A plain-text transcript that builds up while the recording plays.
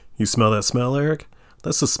You smell that smell, Eric?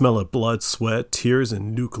 That's the smell of blood, sweat, tears,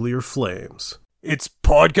 and nuclear flames. It's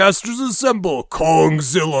Podcasters Assemble,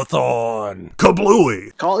 Kongzillathon!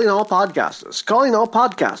 Kablooey! Calling all podcasters. Calling all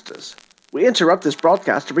podcasters. We interrupt this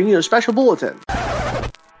broadcast to bring you a special bulletin.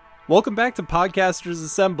 Welcome back to Podcasters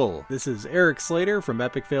Assemble. This is Eric Slater from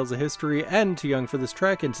Epic Fails of History and Too Young for This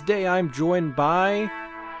Trek, and today I'm joined by...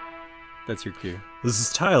 That's your cue. This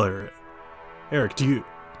is Tyler. Eric, do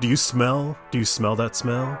you smell? Do you smell that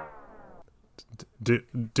smell? Do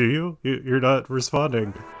you? You're not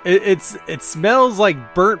responding. It smells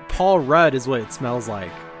like burnt Paul Rudd is what it smells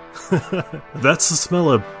like. That's the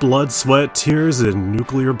smell of blood, sweat, tears, and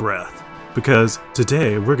nuclear breath. Because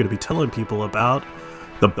today we're going to be telling people about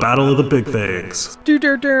the Battle of the Big Things.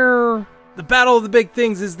 The Battle of the Big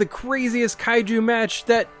Things is the craziest kaiju match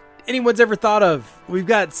that anyone's ever thought of. We've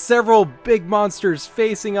got several big monsters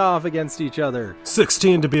facing off against each other.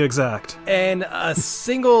 16 to be exact. And a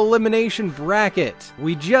single elimination bracket.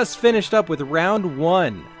 We just finished up with round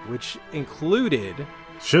 1, which included...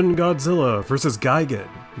 Shin Godzilla vs. Gigan,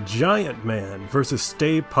 Giant Man vs.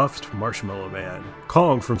 Stay Puft Marshmallow Man,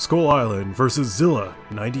 Kong from Skull Island vs. Zilla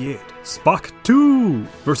 98, Spock 2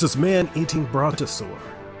 vs. Man-Eating Brontosaur,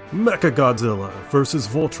 Mechagodzilla vs.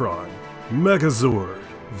 Voltron, Megazord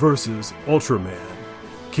vs. Ultraman,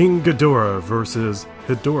 King Ghidorah vs.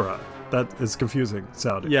 Hedorah. That is confusing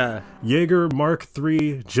sounding. Yeah. Jaeger Mark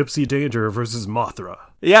III Gypsy Danger vs. Mothra.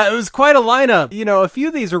 Yeah, it was quite a lineup. You know, a few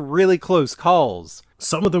of these are really close calls.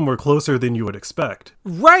 Some of them were closer than you would expect.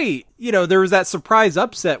 Right! You know, there was that surprise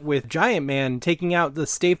upset with Giant Man taking out the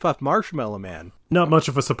Stay Puft Marshmallow Man. Not much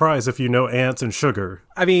of a surprise if you know ants and sugar.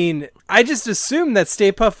 I mean, I just assumed that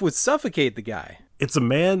Stay Puft would suffocate the guy. It's a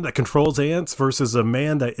man that controls ants versus a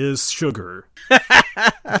man that is sugar.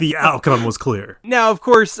 The outcome was clear. Now, of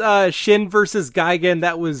course, Shin versus Gigan,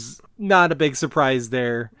 that was not a big surprise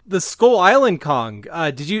there. The Skull Island Kong,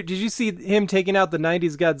 did you see him taking out the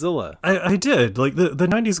 90s Godzilla? I did. Like, the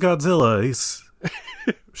 90s Godzilla,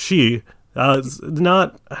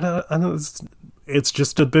 it's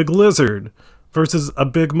just a big lizard versus a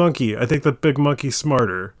big monkey. I think the big monkey's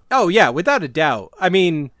smarter. Oh, yeah, without a doubt. I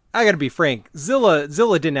mean, I gotta be frank, Zilla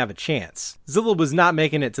didn't have a chance. Zilla was not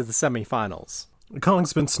making it to the semifinals.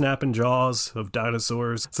 Kong's been snapping jaws of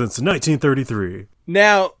dinosaurs since 1933.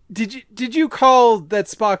 Now, did you call that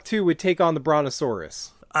Spock 2 would take on the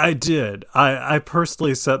Brontosaurus? I did. I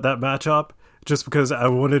personally set that match up just because I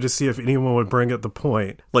wanted to see if anyone would bring up the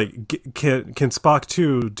point. Like, can Spock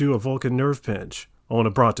 2 do a Vulcan nerve pinch on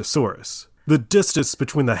a Brontosaurus? The distance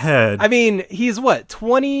between the head... I mean, he's what,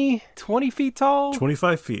 20 feet tall?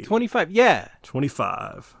 25 feet. 25, yeah.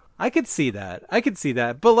 25. I could see that.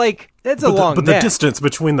 But like, it's a long neck. But the distance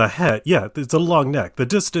between the head, yeah, it's a long neck. The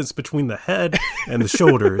distance between the head and the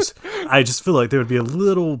shoulders, I just feel like there would be a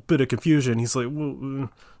little bit of confusion. He's like,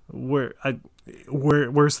 where's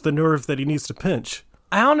the nerve that he needs to pinch?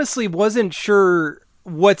 I honestly wasn't sure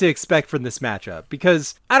what to expect from this matchup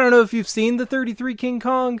because I don't know if you've seen the 33 King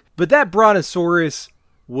Kong, but that Brontosaurus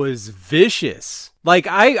was vicious. Like,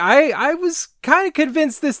 I was kind of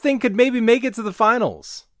convinced this thing could maybe make it to the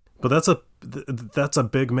finals. But that's a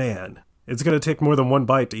big man. It's going to take more than one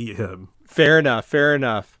bite to eat him. Fair enough.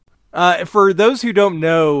 For those who don't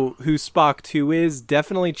know who Spock 2 is,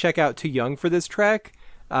 definitely check out Too Young for This Trek.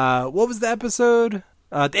 What was the episode?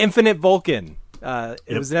 The Infinite Vulcan.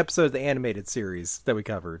 It was an episode of the animated series that we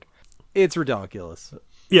covered. It's ridiculous.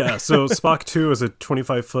 Yeah, so Spock 2 is a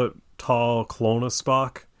 25-foot tall clone of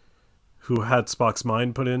Spock who had Spock's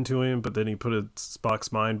mind put into him, but then he put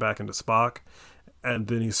Spock's mind back into Spock. And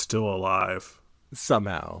then he's still alive.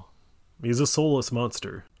 Somehow. He's a soulless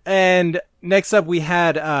monster. And next up we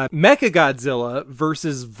had Mechagodzilla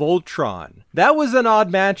versus Voltron. That was an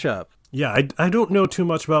odd matchup. Yeah, I don't know too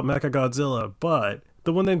much about Mechagodzilla, but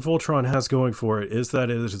the one thing Voltron has going for it is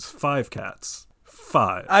that it is 5 cats.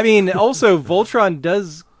 5. I mean, also, Voltron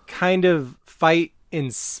does kind of fight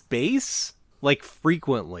in space, like,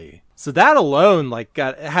 frequently. So that alone, like,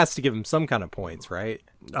 it has to give him some kind of points, right?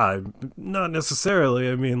 Not necessarily.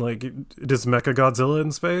 I mean, like, does Mechagodzilla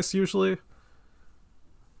in space usually?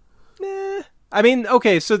 Nah. I mean,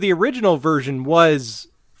 okay, so the original version was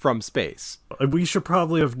from space. We should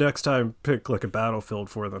probably have next time pick, like, a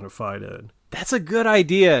battlefield for them to fight in. That's a good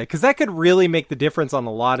idea, because that could really make the difference on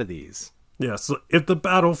a lot of these. Yeah, so if the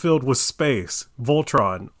battlefield was space,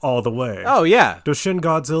 Voltron all the way. Oh, yeah. Does Shin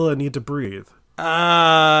Godzilla need to breathe?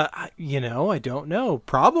 I don't know.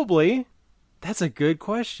 Probably. That's a good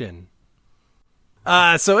question.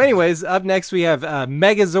 So anyways, up next we have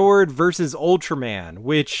Megazord versus Ultraman,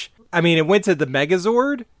 which, I mean, it went to the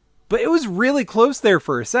Megazord, but it was really close there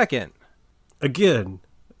for a second. Again,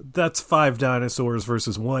 that's 5 dinosaurs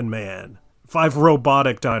versus 1 man. 5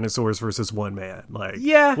 robotic dinosaurs versus 1 man. Like,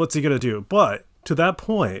 Yeah. what's he gonna do? But to that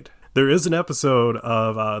point, there is an episode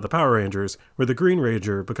of the Power Rangers where the Green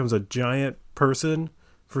Ranger becomes a giant person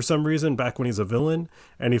for some reason back when he's a villain,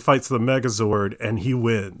 and he fights the Megazord and he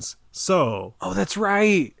wins. So Oh, that's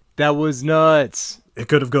right. That was nuts. it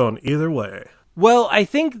could have gone either way. Well, I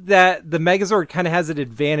think that the Megazord kind of has an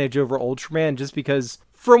advantage over Ultraman just because,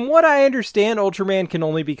 from what I understand, Ultraman can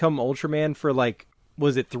only become Ultraman for like,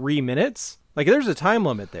 was it 3 minutes? Like, there's a time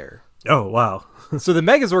limit there. Oh, wow. So the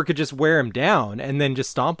Megazord could just wear him down and then just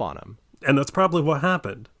stomp on him. And that's probably what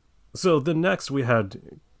happened. So then next we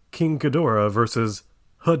had King Ghidorah versus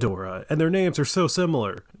Hedorah, and their names are so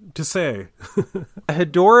similar to say.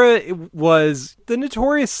 Hedorah was the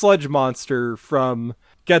notorious sludge monster from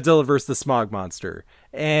Godzilla vs. the Smog Monster.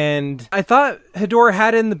 And I thought Hedorah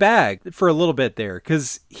had it in the bag for a little bit there,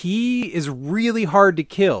 because he is really hard to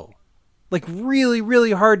kill. Like, really,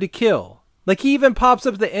 really hard to kill. Like, he even pops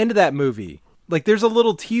up at the end of that movie. Like, there's a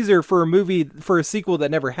little teaser for a sequel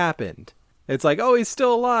that never happened. It's like, oh, he's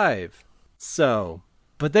still alive. So,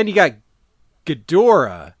 but then you got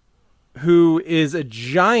Ghidorah, who is a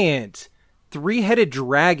giant 3-headed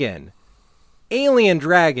dragon, alien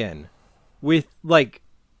dragon, with, like,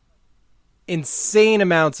 insane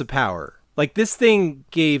amounts of power. Like, this thing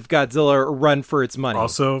gave Godzilla a run for its money.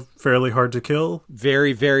 Also fairly hard to kill.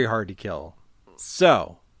 Very, very hard to kill.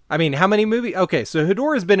 So, I mean, how many movies? Okay, so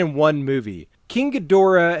Hedorah's been in 1 movie. King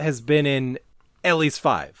Ghidorah has been in at least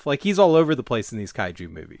 5. Like, he's all over the place in these kaiju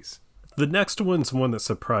movies. The next one's one that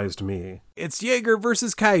surprised me. It's Jaeger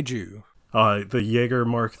versus kaiju. The Jaeger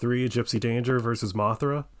Mark III Gypsy Danger versus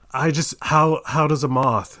Mothra. How does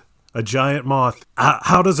a giant moth,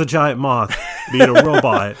 how does a giant moth beat a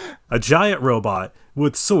robot, a giant robot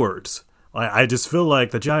with swords? I just feel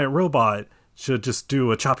like the giant robot should just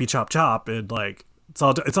do a choppy chop chop, and like, it's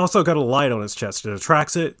also got a light on its chest. It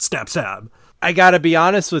attracts it, stab stab. I gotta be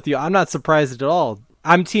honest with you, I'm not surprised at all.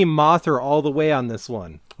 I'm Team Mothra all the way on this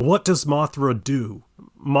one. What does Mothra do?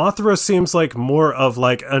 Mothra seems like more of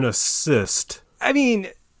like an assist. I mean,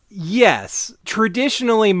 yes.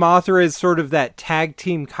 Traditionally, Mothra is sort of that tag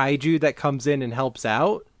team kaiju that comes in and helps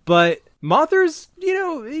out. But Mothra's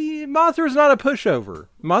not a pushover.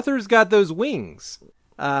 Mothra's got those wings.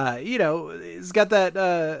 It's got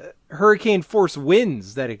that hurricane force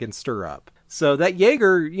winds that it can stir up. So that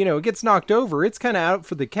Jaeger, it gets knocked over. It's kind of out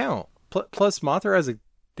for the count. Plus, Mothra has a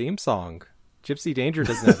theme song. Gypsy Danger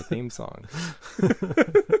doesn't have a theme song.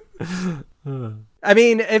 I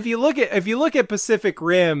mean, if you look at Pacific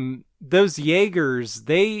Rim, those Jaegers,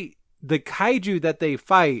 the kaiju that they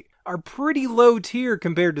fight are pretty low tier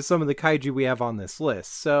compared to some of the kaiju we have on this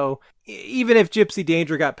list. So even if Gypsy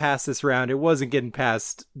Danger got past this round, it wasn't getting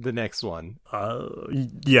past the next one.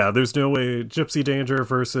 Yeah, there's no way Gypsy Danger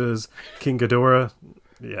versus King Ghidorah.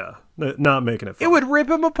 Yeah, not making it fun. It would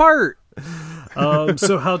rip him apart.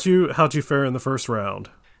 So how'd you fare in the first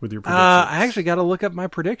round with your predictions? I actually got to look up my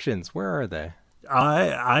predictions. Where are they?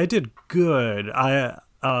 I did good. The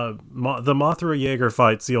Mothra Jaeger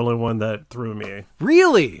fight's the only one that threw me.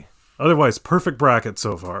 Really? Otherwise, perfect bracket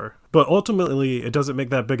so far. But ultimately, it doesn't make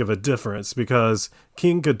that big of a difference because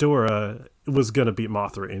King Ghidorah was gonna beat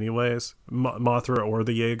Mothra anyways. Mothra or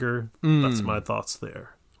the Jaeger. That's my thoughts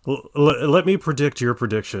there. Well, let me predict your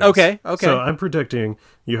predictions. Okay. So I'm predicting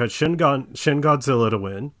you had Shin Godzilla to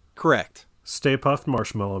win. Correct. Stay Puft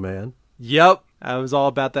Marshmallow Man. Yep. I was all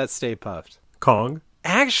about that Stay Puft. Kong.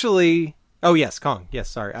 Actually... Oh, yes, Kong. Yes,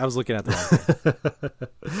 sorry. I was looking at the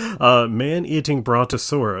wrong thing. Man-eating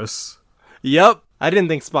Brontosaurus. Yep. I didn't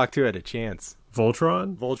think Spock 2 had a chance.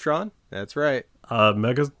 Voltron. Voltron? That's right.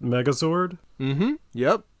 Megazord. Mm-hmm.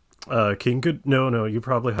 Yep. King Good. No, you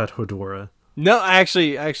probably had Hedorah. No, I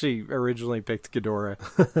actually originally picked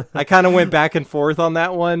Ghidorah. I kind of went back and forth on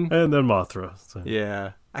that one. And then Mothra. So.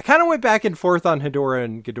 Yeah. I kind of went back and forth on Hedorah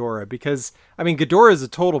and Ghidorah because, I mean, Ghidorah is a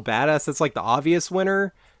total badass. That's like the obvious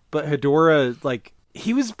winner. But Hedorah, like,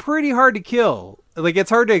 he was pretty hard to kill. Like, it's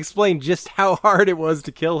hard to explain just how hard it was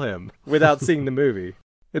to kill him without seeing the movie.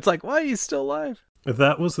 It's like, why are you still alive?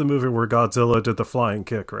 That was the movie where Godzilla did the flying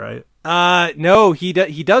kick, right? No, he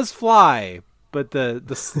does fly, but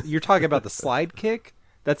you're talking about the slide kick?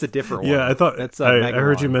 That's a different one. Yeah, I thought that's I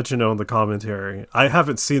heard you mention it on the commentary. I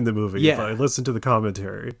haven't seen the movie, but I listened to the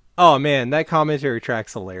commentary. Oh man, that commentary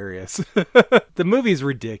track's hilarious. The movie's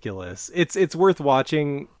ridiculous. It's worth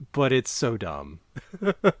watching, but it's so dumb.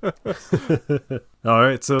 All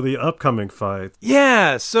right, so the upcoming fight.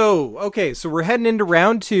 Yeah, so we're heading into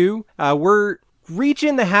round 2. We're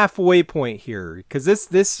reaching the halfway point here because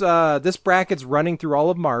this bracket's running through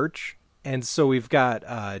all of March. And so we've got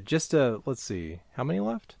let's see, how many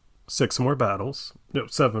left? 6 more battles. No,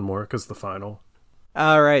 7 more, because the final.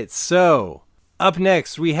 All right, so up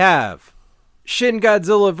next we have Shin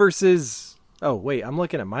Godzilla versus... Oh, wait, I'm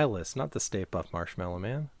looking at my list, not the Stay Puft Marshmallow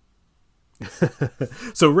Man.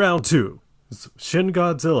 So round 2 is Shin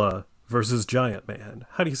Godzilla versus Giant Man.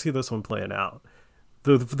 How do you see this one playing out?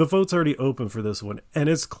 The vote's already open for this one, and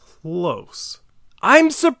it's close. I'm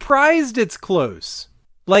surprised it's close.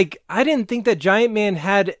 Like, I didn't think that Giant Man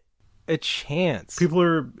had a chance. People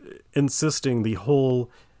are insisting the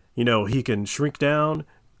whole, he can shrink down,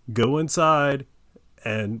 go inside,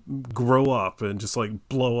 and grow up and just like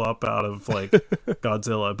blow up out of like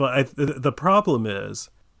Godzilla. But the problem is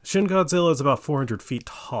Shin Godzilla is about 400 feet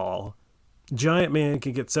tall. Giant Man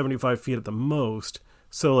can get 75 feet at the most.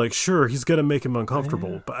 So like, sure, he's going to make him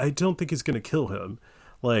uncomfortable, but I don't think he's going to kill him.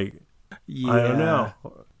 Like, I don't know.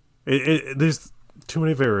 There's too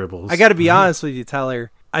many variables. I got to be honest with you,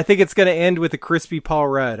 Tyler. I think it's going to end with a crispy Paul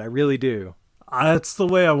Rudd. I really do. That's the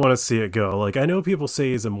way I want to see it go. Like, I know people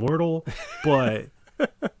say he's immortal, but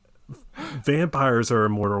vampires are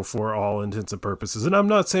immortal for all intents and purposes. And I'm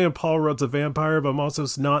not saying Paul Rudd's a vampire, but I'm also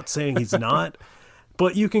not saying he's not.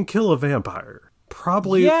 But you can kill a vampire.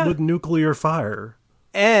 Probably with nuclear fire.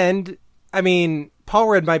 And, I mean, Paul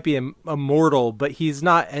Rudd might be immortal, but he's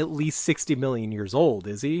not at least 60 million years old,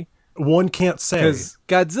 is he? One can't say. Because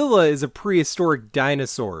Godzilla is a prehistoric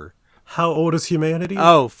dinosaur. How old is humanity?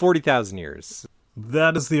 Oh, 40,000 years.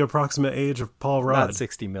 That is the approximate age of Paul Rudd. Not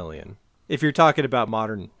 60 million. If you're talking about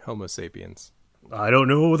modern Homo sapiens. I don't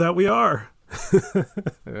know that we are.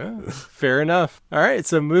 Yeah, fair enough. All right,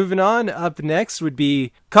 so moving on. Up next would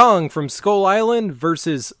be Kong from Skull Island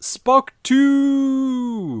versus Spock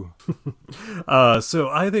 2. So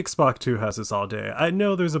I think Spock 2 has this all day. I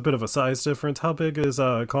know there's a bit of a size difference. How big is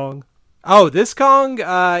Kong? Oh, this Kong,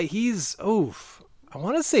 he's, I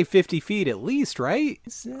want to say 50 feet at least, right?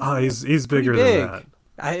 He's bigger big. than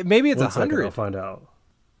that. Maybe it's 100. 100. I'll find out.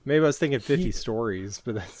 Maybe I was thinking 50 stories,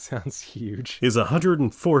 but that sounds huge. He's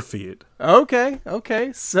 104 feet. Okay.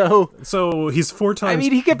 So he's 4 times. I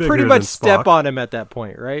mean, he could bigger pretty much than step Spock. on him at that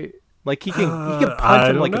point, right? Like he can punch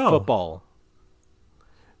him like a football.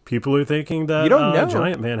 People are thinking that You don't know.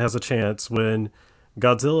 Giant Man has a chance when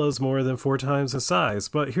Godzilla is more than 4 times his size.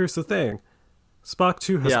 But here's the thing: Spock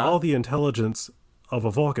 2 has all the intelligence of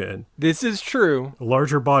a Vulcan. This is true. A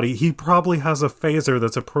larger body. He probably has a phaser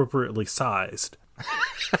that's appropriately sized.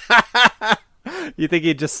 You think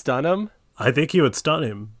he'd just stun him? I think he would stun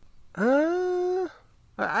him.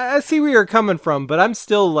 I see where you're coming from, but I'm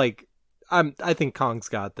still like, I think Kong's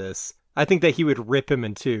got this. I think that he would rip him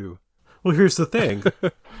in two. Well, here's the thing.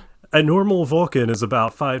 A normal Vulcan is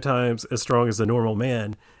about 5 times as strong as a normal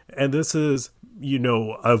man. And this is,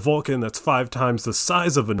 a Vulcan that's 5 times the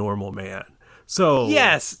size of a normal man. So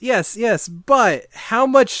Yes. But how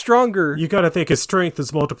much stronger? you got to think his strength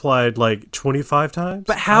is multiplied like 25 times.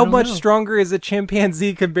 But how much stronger is a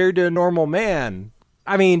chimpanzee compared to a normal man?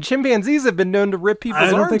 I mean, chimpanzees have been known to rip people's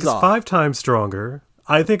arms off. I don't think it's 5 times stronger.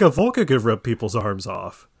 I think a Vulcan could rip people's arms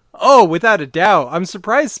off. Oh, without a doubt. I'm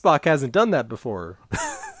surprised Spock hasn't done that before.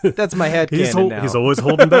 That's my headcanon now. He's always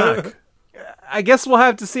holding back. I guess we'll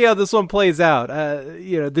have to see how this one plays out.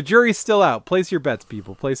 The jury's still out. Place your bets,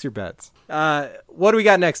 people. Place your bets. What do we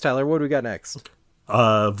got next, Tyler? What do we got next?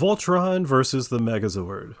 Voltron versus the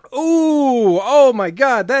Megazord. Ooh, oh my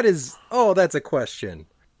God. That's a question.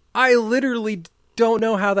 I literally don't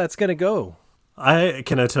know how that's going to go.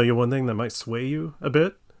 Can I tell you one thing that might sway you a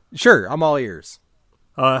bit? Sure, I'm all ears.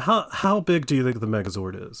 How big do you think the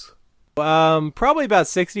Megazord is? Probably about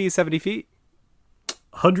 60, 70 feet.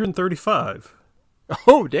 135.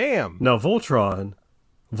 Oh, damn. Now, Voltron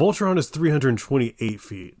is 328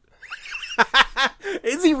 feet.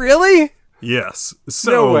 Is he really? Yes.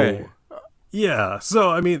 So, No way. Yeah.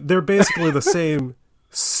 So, I mean, they're basically the same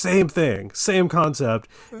thing, same concept.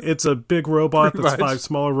 It's a big robot Pretty that's much. 5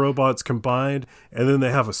 smaller robots combined, and then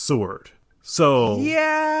they have a sword. So,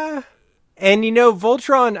 Yeah. And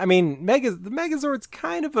Voltron, I mean, the Megazord's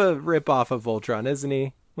kind of a ripoff of Voltron, isn't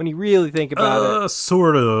he? When you really think about it.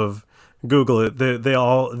 Sort of. Google it.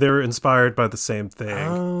 They're inspired by the same thing.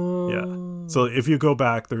 Oh. Yeah. So if you go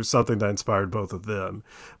back, there's something that inspired both of them.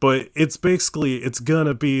 But it's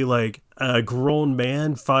gonna be like a grown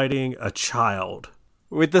man fighting a child.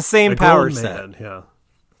 With the same A power grown set. man, yeah.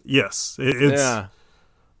 Yes. Yeah.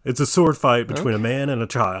 It's a sword fight between a man and a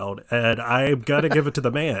child, and I've got to give it to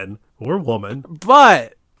the man or woman.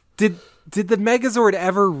 But did the Megazord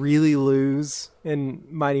ever really lose in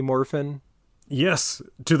Mighty Morphin? Yes,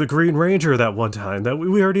 to the Green Ranger that one time. That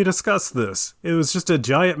we already discussed this. It was just a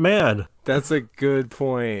giant man. That's a good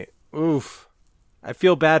point. Oof. I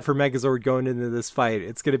feel bad for Megazord going into this fight.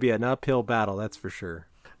 It's going to be an uphill battle, that's for sure.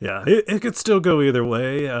 Yeah, it could still go either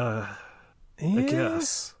way, I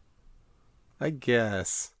guess.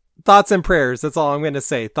 Thoughts and prayers, that's all I'm going to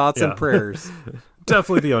say. Thoughts and prayers.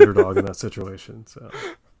 Definitely the underdog in that situation. So.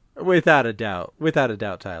 Without a doubt,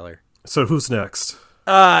 Tyler. So who's next?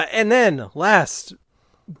 And then, last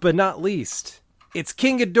but not least, it's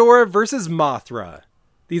King Ghidorah versus Mothra.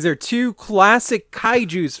 These are two classic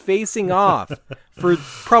kaijus facing off for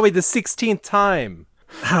probably the 16th time.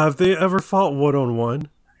 Have they ever fought one-on-one?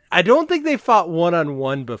 I don't think they fought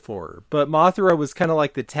one-on-one before, but Mothra was kind of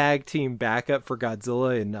like the tag team backup for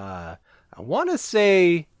Godzilla in, I want to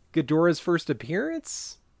say, Ghidorah's first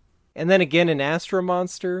appearance? And then again in Astro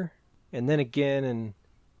Monster? And then again in...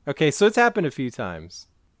 Okay, so it's happened a few times.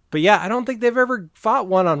 But yeah, I don't think they've ever fought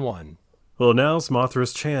one-on-one. Well, now's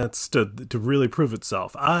Mothra's chance to really prove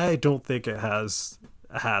itself. I don't think it has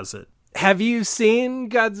it. Have you seen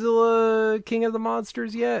Godzilla King of the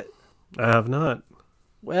Monsters yet? I have not.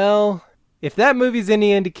 Well, if that movie's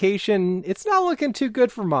any indication, it's not looking too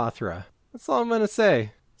good for Mothra. That's all I'm going to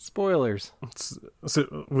say. Spoilers.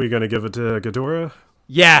 So, we going to give it to Ghidorah?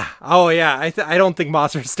 Yeah. Oh, yeah. I don't think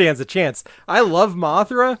Mothra stands a chance. I love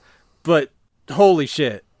Mothra, but holy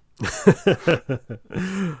shit.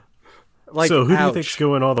 Like, so who do you think's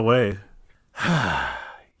going all the way?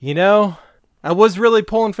 You know, I was really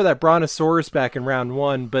pulling for that Brontosaurus back in round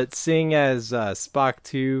 1, but seeing as Spock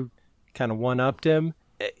 2 kind of one-upped him,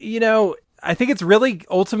 you know, I think it's really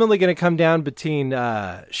ultimately going to come down between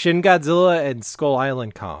Shin Godzilla and Skull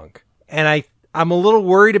Island Kong. And I'm a little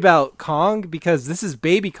worried about Kong because this is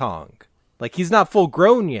baby Kong. Like, he's not full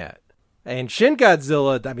grown yet. And Shin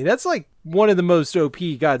Godzilla, I mean, that's like one of the most OP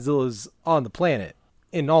Godzillas on the planet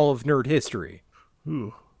in all of nerd history.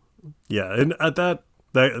 Ooh. Yeah, and at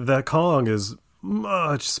that Kong is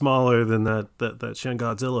much smaller than that Shin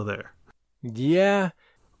Godzilla there. Yeah.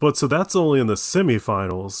 But so that's only in the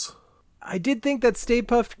semifinals. I did think that Stay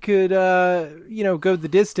Puft could, go the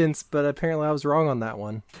distance, but apparently I was wrong on that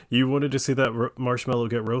one. You wanted to see that marshmallow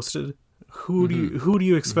get roasted? Who do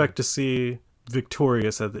you expect to see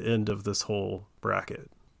victorious at the end of this whole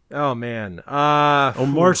bracket? Oh, man. On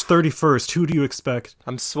March 31st, who do you expect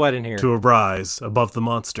I'm sweating here to arise above the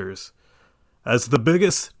monsters as the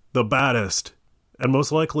biggest, the baddest, and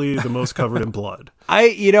most likely the most covered in blood?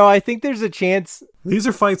 I think there's a chance. These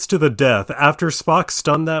are fights to the death. After Spock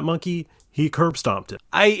stunned that monkey, he curb stomped it.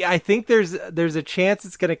 I think there's a chance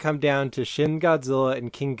it's going to come down to Shin Godzilla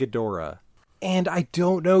and King Ghidorah. And I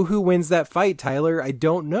don't know who wins that fight, Tyler. I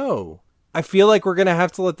don't know. I feel like we're going to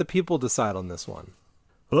have to let the people decide on this one.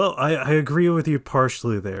 Well, I agree with you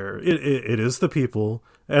partially there. It is the people,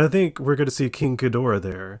 and I think we're going to see King Ghidorah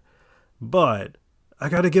there. But I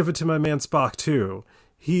got to give it to my man Spock, too.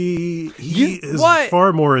 He is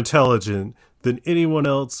far more intelligent than anyone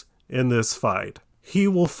else in this fight. He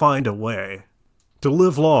will find a way to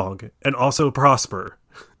live long and also prosper.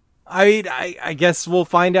 I guess we'll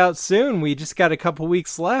find out soon. We just got a couple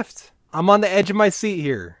weeks left. I'm on the edge of my seat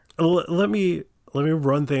here. Let me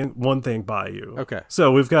run one thing by you. Okay.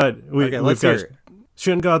 So we've got hear it.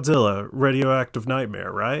 Shin Godzilla, Radioactive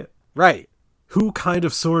Nightmare, right? Right. Who kind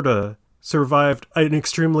of sorta survived an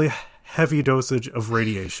extremely heavy dosage of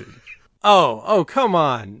radiation? Oh, come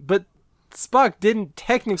on. But Spock didn't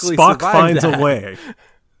technically Spock survive finds that. a way.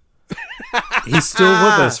 He's still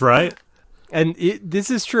with us, right? And this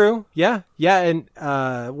is true. Yeah. And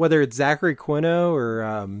whether it's Zachary Quino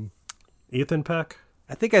or Ethan Peck?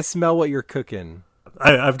 I think I smell what you're cooking.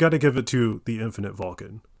 I've got to give it to the Infinite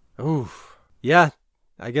Vulcan. Oof. Yeah.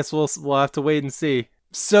 I guess we'll have to wait and see.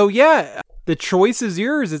 So yeah, the choice is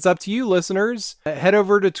yours. It's up to you, listeners. Head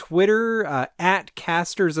over to Twitter at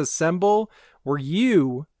Casters Assemble, where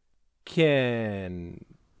you can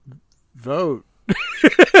vote.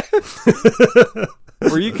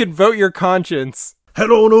 Where you can vote your conscience.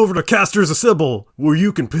 Head on over to Casters Assemble, where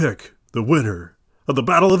you can pick the winner of the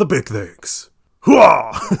Battle of the Big Things.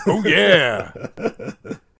 Hooah! Oh, yeah.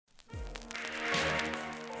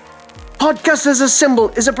 Podcasters Assemble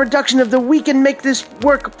is a production of the We Can Make This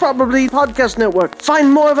Work Probably Podcast Network.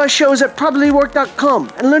 Find more of our shows at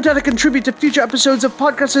probablywork.com and learn how to contribute to future episodes of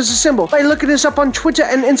Podcasters Assemble by looking us up on Twitter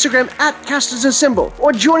and Instagram at Casters Assemble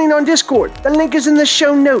or joining on Discord. The link is in the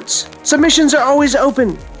show notes. Submissions are always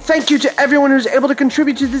open. Thank you to everyone who's able to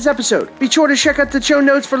contribute to this episode. Be sure to check out the show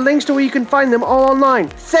notes for links to where you can find them all online.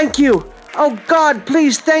 Thank you. Oh God,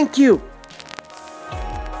 please, thank you.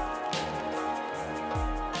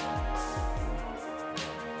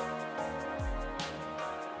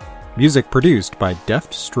 Music produced by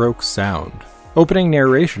Deft Stroke Sound. Opening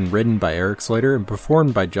narration written by Eric Slater and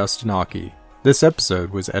performed by Justin Aki. This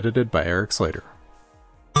episode was edited by Eric Slater.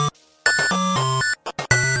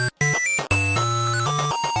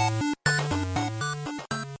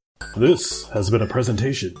 This has been a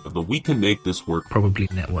presentation of the We Can Make This Work Probably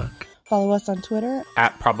Network. Follow us on Twitter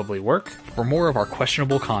at Probably Work for more of our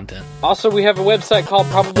questionable content. Also, we have a website called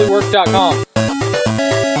probablywork.com.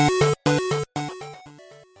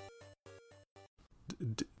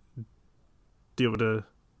 Do you want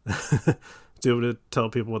to do you want to tell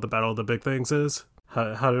people what the Battle of the Big Things is?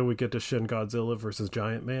 How did we get to Shin Godzilla versus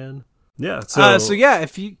Giant Man? Yeah, so yeah,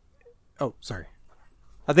 if you sorry.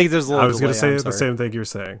 I think there's a little I was going to say the same thing you're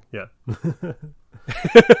saying. Yeah.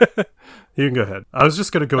 You can go ahead. I was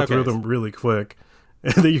just going to go through them really quick,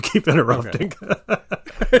 and then you keep interrupting.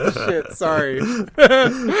 Okay. Shit, sorry.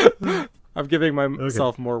 I'm giving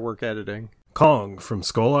myself more work editing. Kong from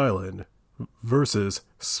Skull Island versus...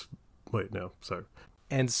 Wait, no, sorry.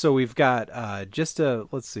 And so we've got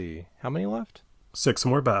let's see, how many left? 6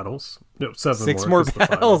 more battles. No, 7 6 more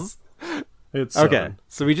battles. It's okay. 7.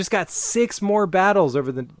 So we just got 6 more battles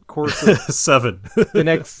over the course of 7. The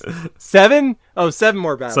next 7? Oh, 7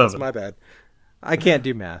 more battles. 7. My bad. I can't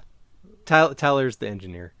do math. Tyler's the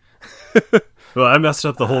engineer. Well, I messed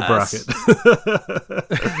up the whole bracket.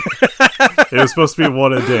 It was supposed to be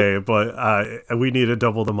 1 a day, but we needed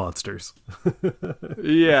double the monsters.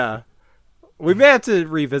 Yeah. We may have to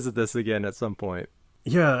revisit this again at some point.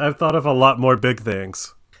 Yeah, I've thought of a lot more big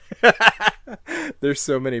things. There's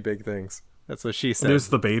so many big things. That's what she said. There's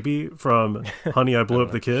the baby from Honey, I Blew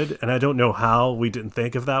Up the Kid, and I don't know how we didn't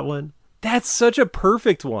think of that one. That's such a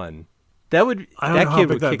perfect one. That kid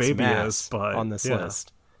would kick some ass but on this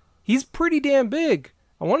list. He's pretty damn big.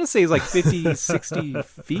 I want to say he's like 50, 60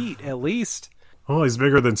 feet at least. Oh, he's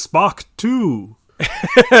bigger than Spock, too.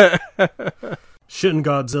 Shin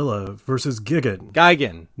Godzilla versus Gigan.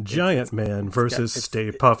 Gigan. Giant Man versus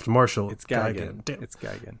Stay Puft Marshall. It's Gigan. Damn. It's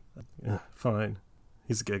Gigan. Fine.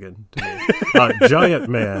 He's Gigan to me. Giant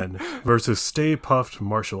Man versus Stay Puft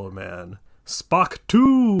Marshall Man. Spock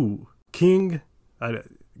 2. King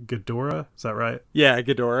Ghidorah? Is that right? Yeah,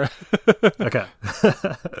 Ghidorah. Okay.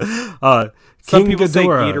 Some King people say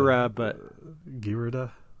Ghidorah. Ghidorah, but...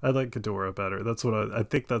 Ghidorah? I like Ghidorah better. That's what I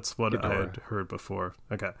think that's what Ghidorah. I had heard before.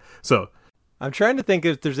 Okay. So... I'm trying to think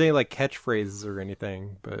if there's any like catchphrases or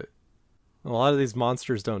anything, but a lot of these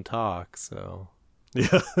monsters don't talk, so...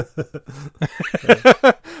 Yeah.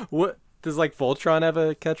 What does like Voltron have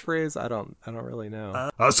a catchphrase? I don't really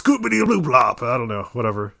know. Scoobity blue blop. I don't know.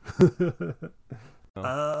 Whatever.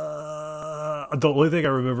 The only thing I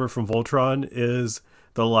remember from Voltron is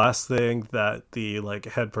the last thing that the like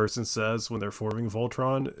head person says when they're forming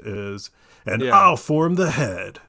Voltron is, "And I'll form the head."